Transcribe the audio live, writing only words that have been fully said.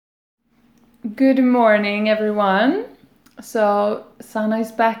Good morning, everyone. So, Sanna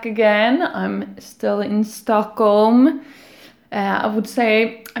is back again. I'm still in Stockholm. I would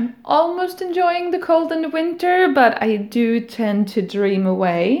say I'm almost enjoying the cold and the winter, but I do tend to dream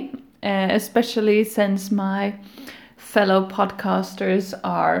away, especially since my fellow podcasters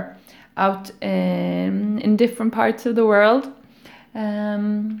are out in different parts of the world.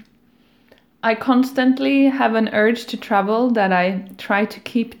 I constantly have an urge to travel that I try to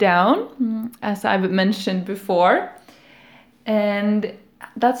keep down, as I've mentioned before. And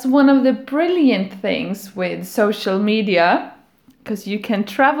that's one of the brilliant things with social media, because you can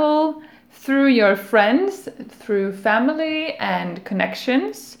travel through your friends, through family and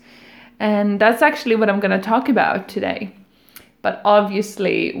connections. And that's actually what I'm going to talk about today. But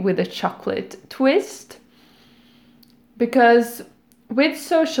obviously with a chocolate twist. Because with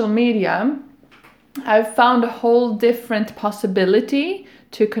social media, I've found a whole different possibility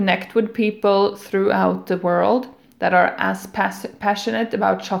to connect with people throughout the world that are as passionate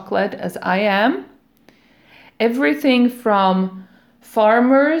about chocolate as I am. Everything from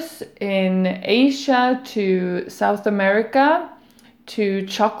farmers in Asia to South America to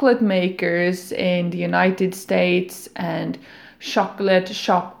chocolate makers in the United States and chocolate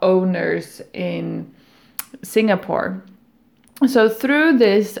shop owners in Singapore. So through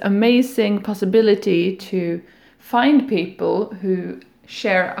this amazing possibility to find people who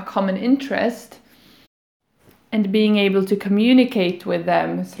share a common interest and being able to communicate with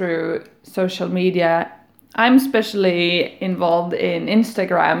them through social media, I'm especially involved in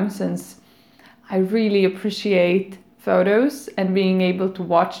Instagram since I really appreciate photos and being able to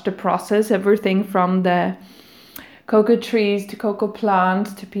watch the process, everything from the cocoa trees to cocoa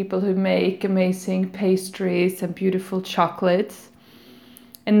plants to people who make amazing pastries and beautiful chocolates.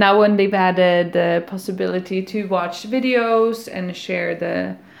 And now when they've added the possibility to watch videos and share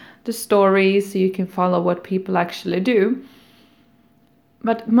the stories so you can follow what people actually do.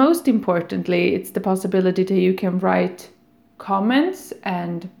 But most importantly, it's the possibility that you can write comments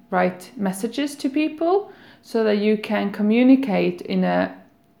and write messages to people so that you can communicate in a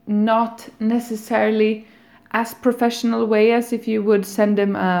not necessarily as professional way as if you would send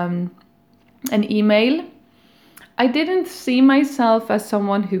them an email. I didn't see myself as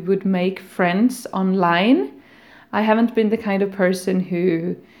someone who would make friends online. I haven't been the kind of person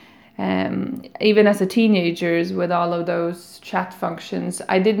who, even as a teenager with all of those chat functions,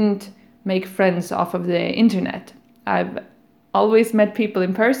 I didn't make friends off of the internet. I've always met people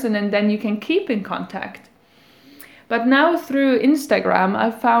in person and then you can keep in contact. But now through Instagram,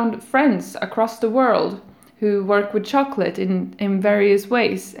 I've found friends across the world who work with chocolate in various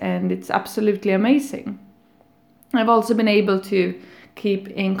ways, and it's absolutely amazing. I've also been able to keep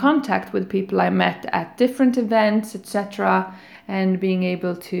in contact with people I met at different events, etc., and being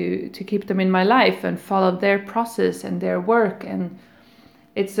able to keep them in my life and follow their process and their work, and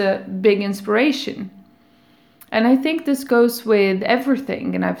it's a big inspiration. And I think this goes with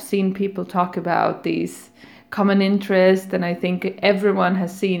everything, and I've seen people talk about these common interests, and I think everyone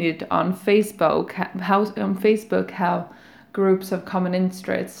has seen it on Facebook, how groups of common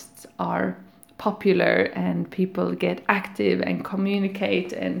interests are popular and people get active and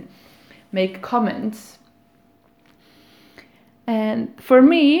communicate and make comments. And for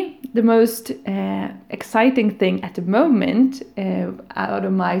me, the most exciting thing at the moment out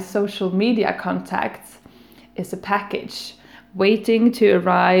of my social media contacts is a package waiting to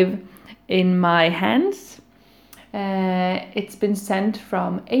arrive in my hands. It's been sent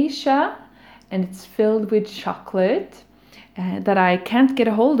from Asia and it's filled with chocolate that I can't get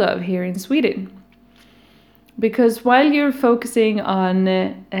a hold of here in Sweden. Because while you're focusing on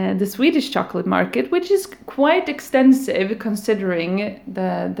the Swedish chocolate market, which is quite extensive considering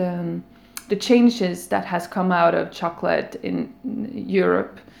the changes that has come out of chocolate in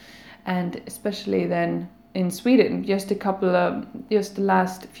Europe and especially then in Sweden, just the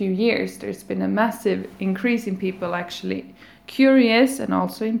last few years, there's been a massive increase in people actually curious and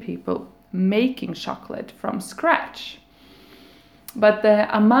also in people making chocolate from scratch. But the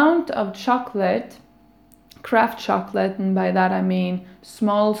amount of chocolate, craft chocolate, and by that I mean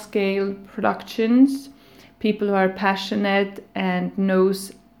small scale productions, people who are passionate and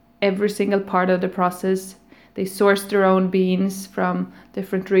knows every single part of the process. They source their own beans from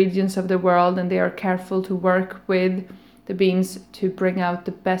different regions of the world and they are careful to work with the beans to bring out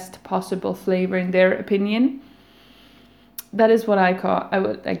the best possible flavor in their opinion. That is what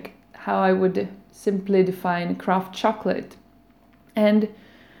how I would simply define craft chocolate. And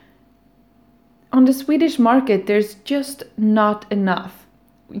on the Swedish market, there's just not enough.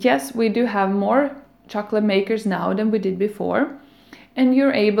 Yes, we do have more chocolate makers now than we did before. and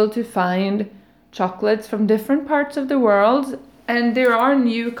you're able to find chocolates from different parts of the world, and there are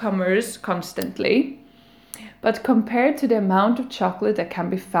newcomers constantly. But compared to the amount of chocolate that can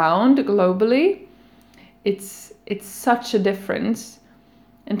be found globally, it's such a difference.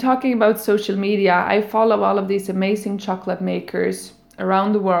 And talking about social media, I follow all of these amazing chocolate makers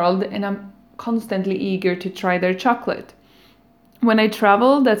around the world, and I'm constantly eager to try their chocolate. When I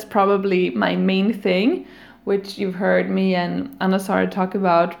travel, that's probably my main thing, which you've heard me and Anna-Sara talk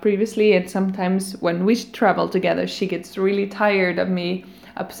about previously. And sometimes when we travel together, she gets really tired of me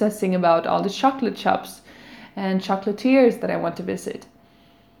obsessing about all the chocolate shops and chocolatiers that I want to visit.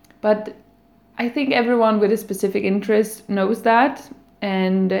 But I think everyone with a specific interest knows that.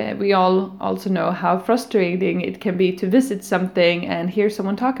 And we all also know how frustrating it can be to visit something and hear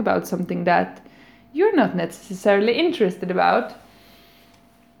someone talk about something that you're not necessarily interested about.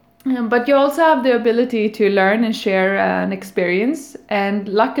 But you also have the ability to learn and share an experience. And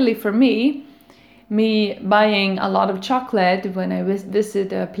luckily for me buying a lot of chocolate when I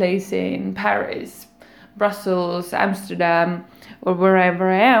visit a place in Paris, Brussels, Amsterdam, or wherever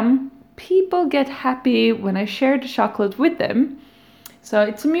I am, people get happy when I share the chocolate with them. So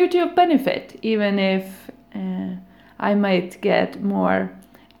it's a mutual benefit, even if I might get more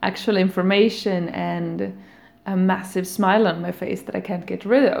actual information and a massive smile on my face that I can't get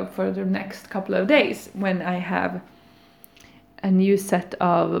rid of for the next couple of days when I have a new set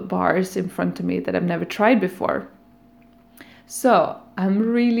of bars in front of me that I've never tried before. So I'm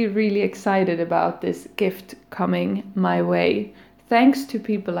really, really excited about this gift coming my way, thanks to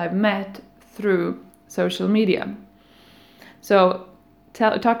people I've met through social media. So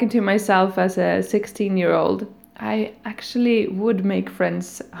talking to myself as a 16-year-old, I actually would make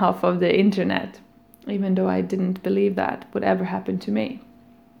friends off of the internet, even though I didn't believe that would ever happen to me.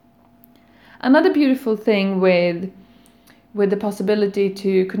 Another beautiful thing with the possibility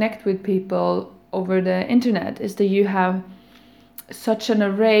to connect with people over the internet is that you have such an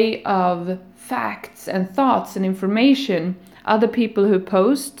array of facts and thoughts and information, other people who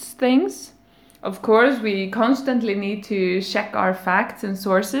post things. Of course, we constantly need to check our facts and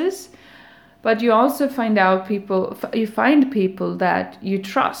sources, but you also find people that you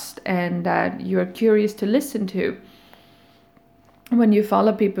trust and that you're curious to listen to when you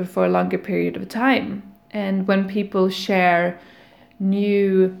follow people for a longer period of time. And when people share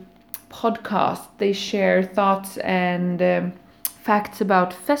new podcasts, they share thoughts and facts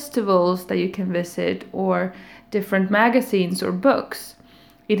about festivals that you can visit or different magazines or books.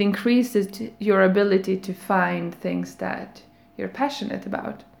 It increases your ability to find things that you're passionate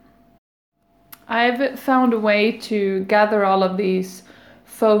about. I've found a way to gather all of these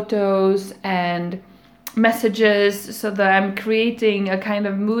photos and messages so that I'm creating a kind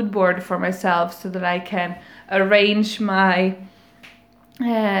of mood board for myself so that I can arrange my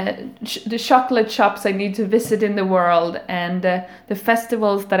the chocolate shops I need to visit in the world and the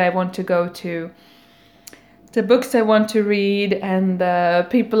festivals that I want to go to, the books I want to read, and the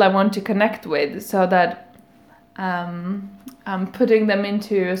people I want to connect with, so that I'm putting them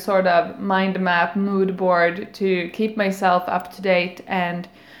into a sort of mind map, mood board to keep myself up to date and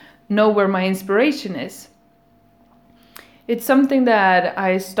know where my inspiration is. It's something that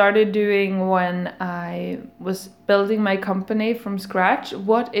I started doing when I was building my company from scratch.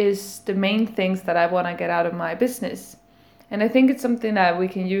 What is the main things that I want to get out of my business? And I think it's something that we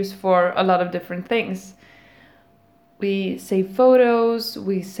can use for a lot of different things. We save photos,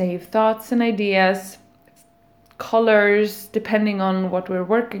 we save thoughts and ideas, colors, depending on what we're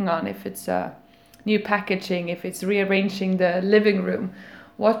working on. If it's a new packaging, if it's rearranging the living room,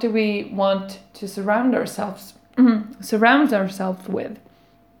 what do we want to surround ourselves with?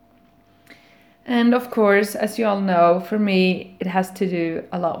 And of course, as you all know, for me, it has to do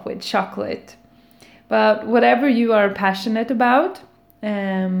a lot with chocolate. But whatever you are passionate about,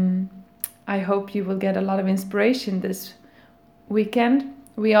 I hope you will get a lot of inspiration this weekend.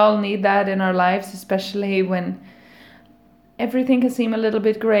 We all need that in our lives, especially when everything can seem a little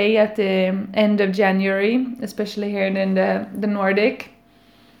bit gray at the end of January, especially here in the Nordic.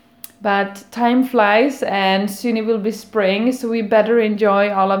 But time flies and soon it will be spring, so we better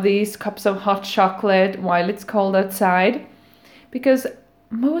enjoy all of these cups of hot chocolate while it's cold outside. Because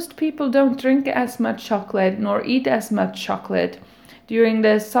most people don't drink as much chocolate nor eat as much chocolate during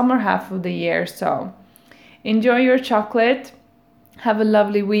the summer half of the year. So enjoy your chocolate, have a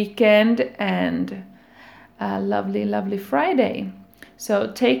lovely weekend and a lovely, lovely Friday.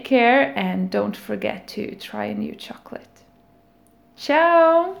 So take care and don't forget to try a new chocolate.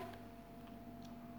 Ciao!